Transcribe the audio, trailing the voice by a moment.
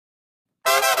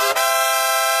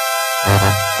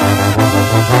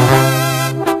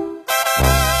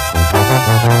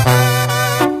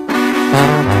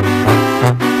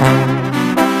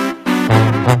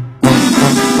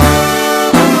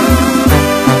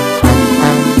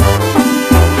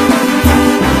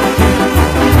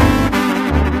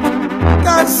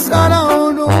Casada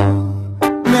o no,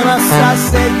 me vas a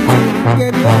seguir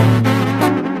queriendo.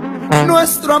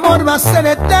 Nuestro amor va a ser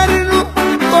eterno,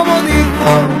 como dijo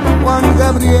Juan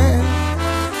Gabriel.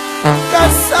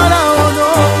 Casada o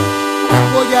no,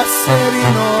 voy a ser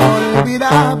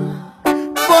inolvidable,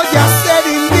 voy a ser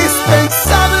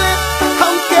indispensable,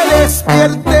 aunque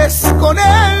despiertes con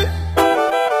él.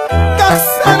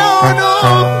 Casada o no,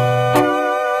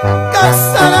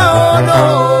 casada o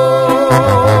no.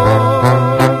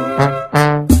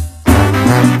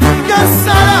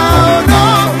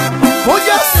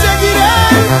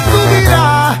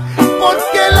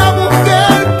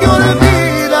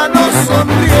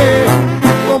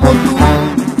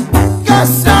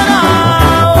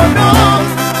 Casada o no,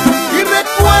 y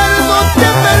recuerdo te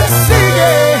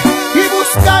persigue, y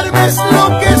buscarme es lo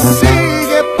que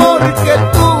sigue, porque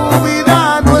tu vida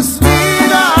no es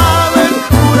vida,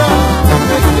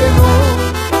 júrame que no.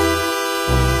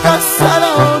 Casada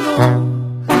o no,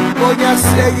 voy a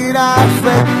seguir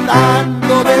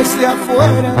afectando desde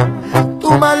afuera tu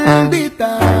maldita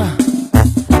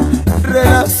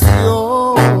relación.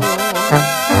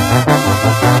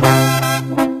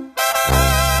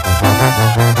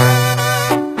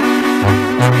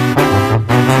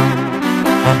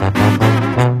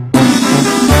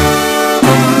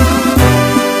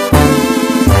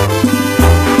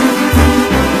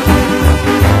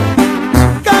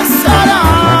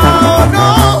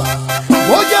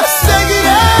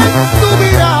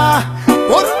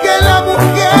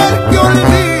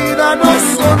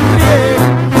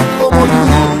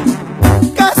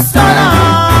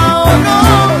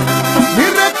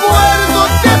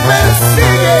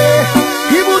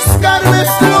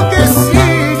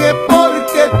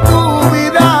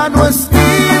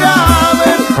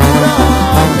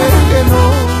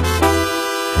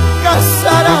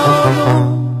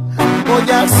 Voy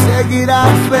a seguir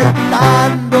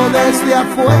afectando desde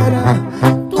afuera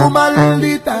tu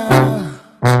maldita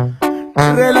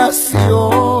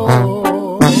relación.